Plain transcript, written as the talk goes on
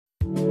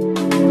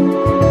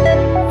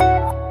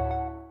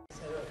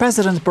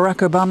President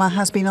Barack Obama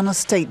has been on a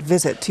state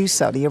visit to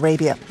Saudi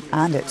Arabia,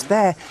 and it's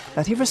there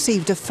that he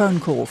received a phone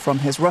call from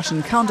his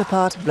Russian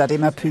counterpart,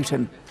 Vladimir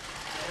Putin.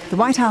 The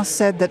White House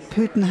said that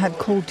Putin had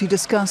called to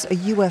discuss a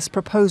US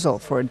proposal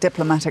for a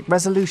diplomatic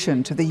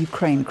resolution to the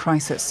Ukraine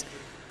crisis.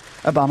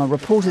 Obama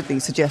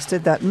reportedly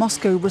suggested that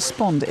Moscow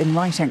respond in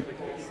writing.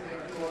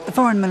 The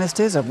foreign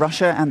ministers of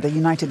Russia and the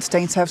United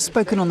States have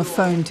spoken on the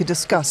phone to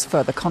discuss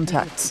further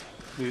contacts.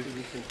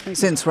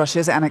 Since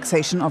Russia's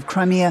annexation of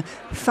Crimea,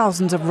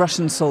 thousands of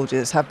Russian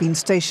soldiers have been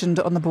stationed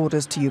on the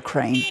borders to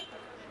Ukraine.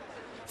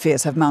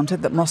 Fears have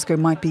mounted that Moscow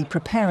might be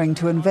preparing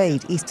to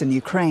invade eastern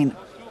Ukraine.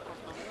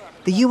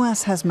 The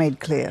US has made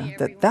clear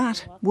that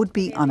that would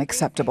be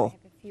unacceptable.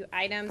 A few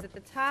items at the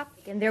top,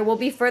 and there will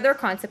be further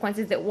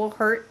consequences that will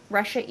hurt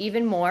Russia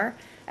even more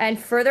and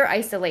further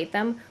isolate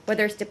them,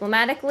 whether it's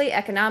diplomatically,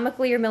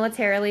 economically, or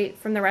militarily,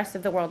 from the rest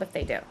of the world if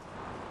they do.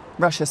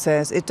 Russia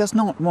says it does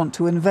not want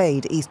to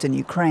invade eastern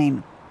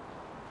Ukraine.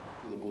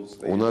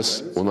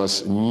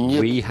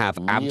 We have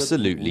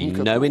absolutely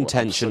no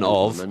intention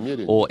of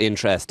or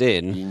interest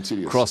in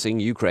crossing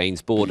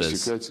Ukraine's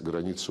borders.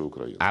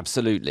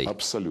 Absolutely.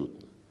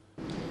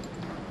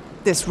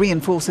 This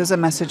reinforces a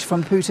message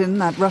from Putin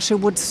that Russia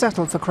would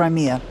settle for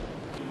Crimea.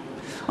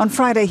 On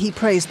Friday, he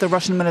praised the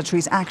Russian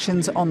military's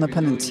actions on the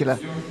peninsula.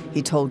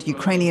 He told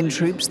Ukrainian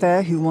troops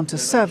there who want to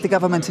serve the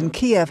government in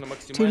Kiev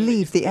to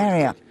leave the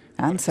area,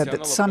 and said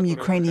that some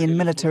Ukrainian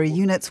military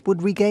units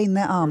would regain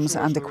their arms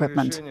and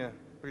equipment.